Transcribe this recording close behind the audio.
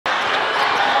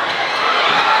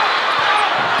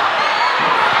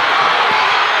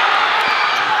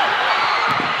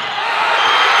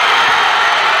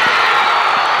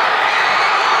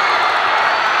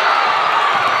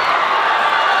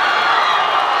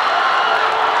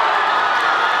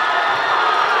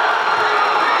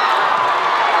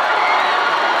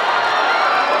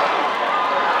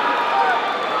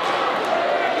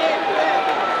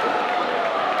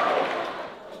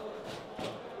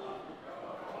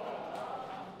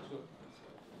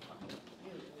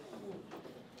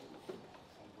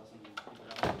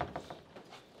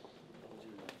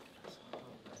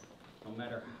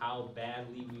how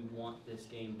badly we want this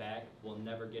game back, we'll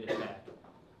never get it back.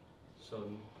 So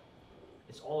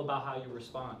it's all about how you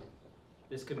respond.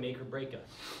 This could make or break us.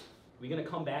 We're going to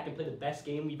come back and play the best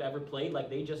game we've ever played like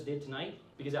they just did tonight?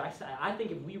 Because I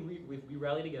think if we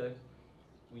rally together,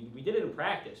 we did it in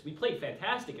practice. We played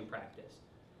fantastic in practice.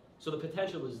 So the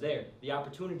potential is there. The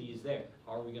opportunity is there.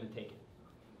 How are we going to take it?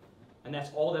 And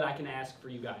that's all that I can ask for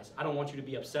you guys. I don't want you to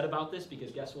be upset about this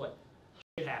because guess what?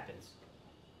 Shit happens.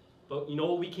 But you know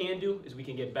what we can do is we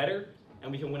can get better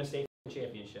and we can win a state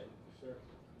championship. Sure.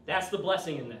 That's the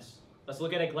blessing in this. Let's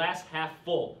look at a glass half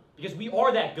full because we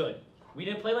are that good. We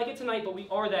didn't play like it tonight, but we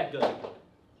are that good.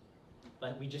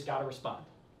 But we just got to respond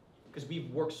because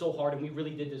we've worked so hard and we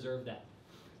really did deserve that.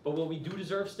 But what we do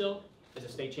deserve still is a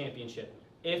state championship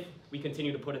if we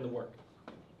continue to put in the work.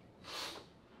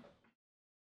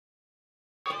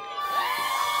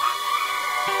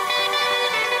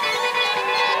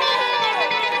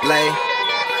 Lay,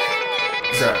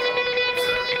 sir,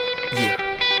 yeah.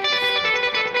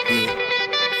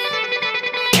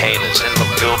 Kane is in the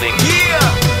building. Yeah!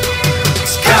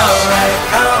 Alright,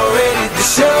 already the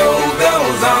show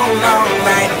goes on all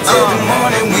night till the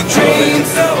morning. We dream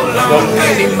so long.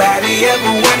 Anybody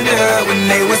ever wonder when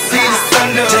they would see the sun?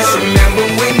 Just remember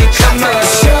when it comes to the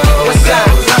show goes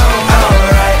on.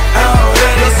 Alright,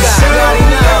 already the show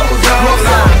goes on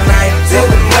all night till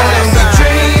the morning. We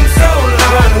dream so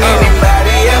long.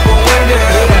 Anybody ever wonder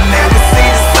when they would see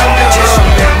the sun? Just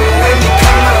remember when it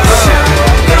comes to the show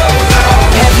goes on.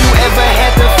 Have you ever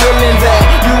had the feeling that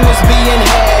you was being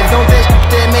had? Don't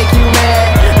that make you mad?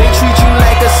 They treat you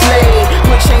like a slave,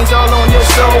 put chains all on your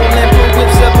soul and put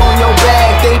whips up on your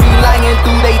back. They be lying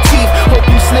through their teeth, hope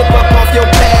you slip up off your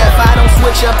path. I don't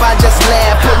switch up, I just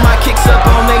laugh, put my kicks up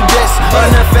on they desk,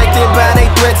 unaffected by they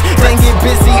threats, then get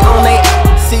busy on they.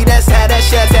 See, that's how that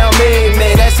Chi-Town made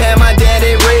me, that's how my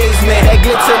daddy raised me. That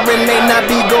glittering may not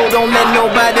be gold, don't let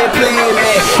nobody play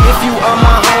me. If you are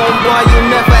my homeboy, you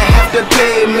never have to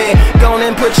pay me. Go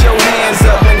and put your hands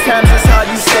up, when times is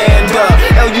hard you stand up.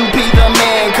 LUP the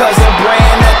man, cause a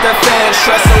brand that the fans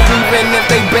trust. So even if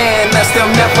they ban us,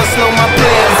 they'll never slow my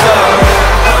plans up.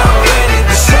 Already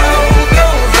the show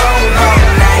goes on all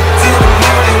night till the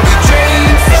morning. We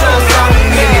dream so long.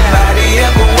 Anybody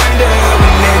ever wonder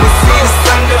when they will see the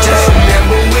sun? Just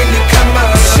remember when you come up,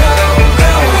 the show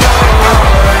goes on.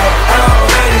 Alright,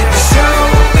 already the show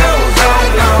goes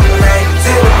on all night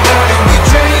till the morning. We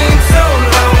dream so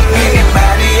long.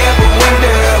 Anybody ever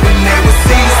wonder when they will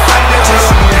see the sun? Just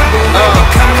remember when you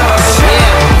come up, the show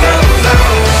goes on.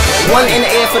 One in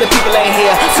the air for the people ain't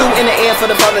here. Two in the air for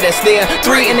the father that's there.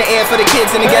 Three in the air for the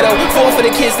kids in the ghetto. Four for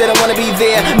the kids that don't wanna be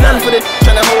there. None for the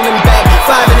trying to hold them back.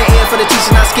 Five in the air for the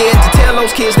teacher not scared to tell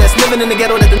those kids that's living in the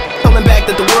ghetto that the holding back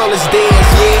that the world is theirs.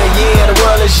 Yeah, yeah, the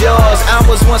world is yours. I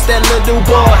was once that little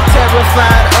boy,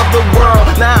 terrified of the world.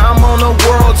 Now I'm on a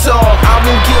world tour. I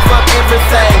will give up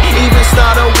everything, even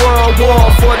start a world war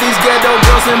for these ghetto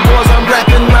girls and boys I'm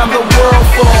rapping around the world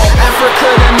for. Africa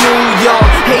to New York,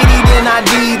 Haiti then I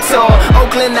detour.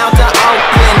 Oakland out to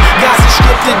Oakland, Gaza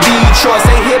Strip to Detroit.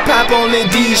 Say hip hop only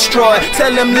destroy.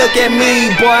 Tell them look at me,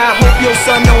 boy. I hope your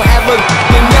son don't have a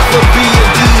and never be a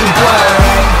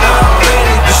D-boy.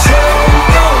 Already the show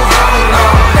goes on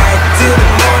all night till the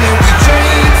morning. We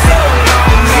dream so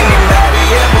long. Anybody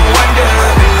ever wonder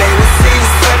when they will see the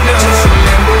sun? Just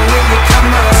remember when you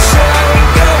come up, the show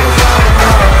goes on.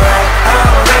 Alright,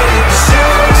 already the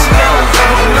show goes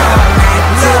on all night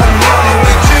till the morning.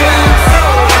 We dream so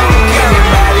long.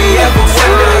 Anybody ever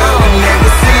wonder when they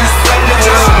will see the sun?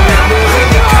 Just remember when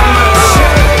you come up, the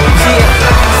show goes on.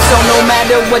 So no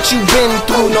matter what you've been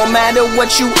through, no matter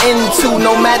what you into,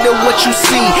 no matter what you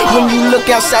see, when you look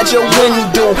outside your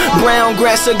window, brown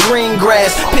grass or green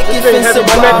grass, picket fence or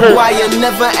barbed wire,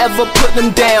 never ever put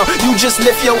them down. You just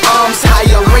lift your arms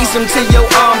higher, raise them till your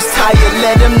arms tired.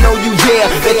 Let them know you there,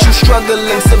 that you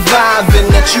struggling, surviving,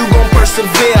 that you gon'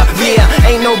 persevere. Yeah,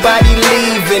 ain't nobody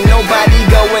leaving, nobody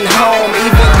going home.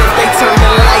 Even if they turn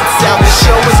the lights out, the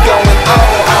show is going on.